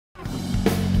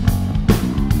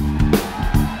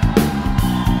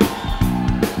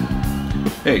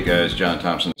Hey guys, John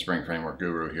Thompson, Spring Framework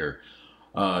Guru here.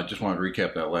 Just wanted to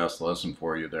recap that last lesson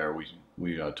for you there.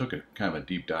 We took a kind of a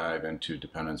deep dive into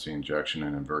dependency injection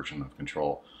and inversion of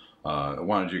control. I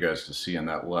wanted you guys to see in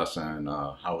that lesson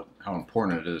how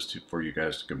important it is for you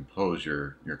guys to compose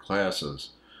your classes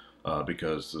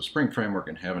because the Spring Framework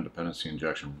and having dependency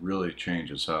injection really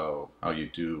changes how you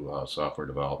do software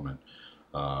development.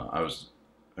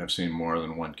 I've seen more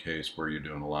than one case where you're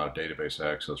doing a lot of database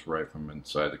access right from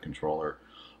inside the controller.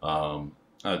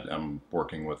 I'm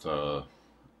working with a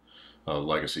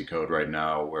legacy code right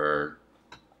now where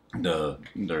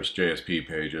there's JSP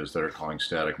pages that are calling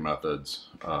static methods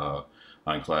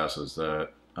on classes that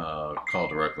call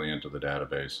directly into the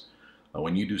database.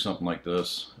 When you do something like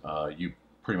this, you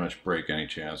pretty much break any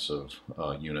chance of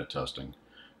unit testing.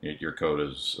 Your code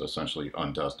is essentially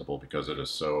untestable because it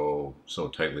is so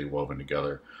tightly woven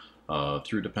together.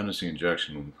 Through dependency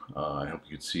injection, I hope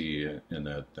you could see in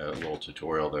that little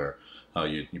tutorial there how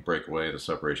you break away the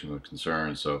separation of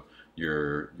concerns. So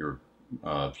your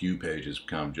view pages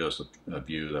become just a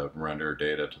view that render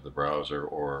data to the browser,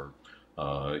 or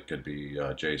it could be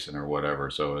JSON or whatever.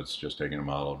 So it's just taking a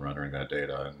model and rendering that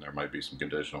data, and there might be some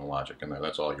conditional logic in there.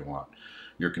 That's all you want.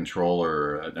 Your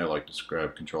controller, and I like to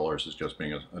describe controllers as just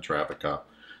being a traffic cop.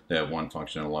 They have one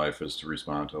function in life, is to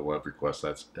respond to a web request.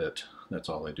 That's it. That's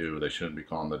all they do. They shouldn't be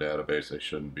calling the database. They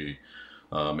shouldn't be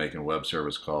making web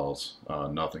service calls.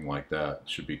 Nothing like that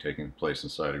should be taking place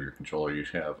inside of your controller. You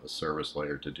have a service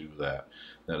layer to do that.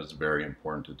 That is very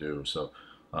important to do. So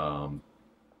I'm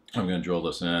going to drill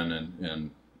this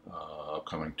in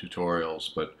upcoming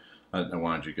tutorials, but I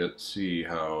wanted you to see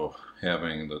how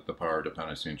having the power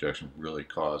dependency injection really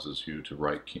causes you to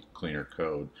write cleaner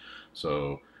code.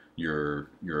 So your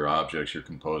objects, you're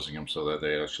composing them so that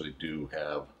they actually do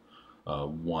have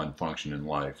one function in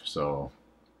life. So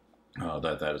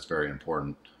that is very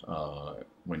important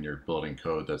when you're building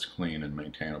code that's clean and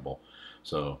maintainable.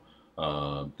 So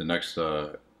the next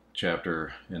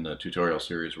chapter in the tutorial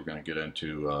series, we're going to get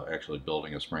into actually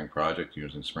building a Spring project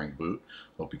using Spring Boot.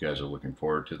 Hope you guys are looking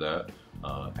forward to that.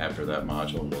 After that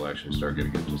module, we'll actually start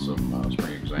getting into some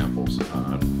Spring examples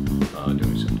on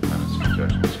doing some dependency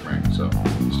injection in Spring. So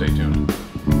stay tuned.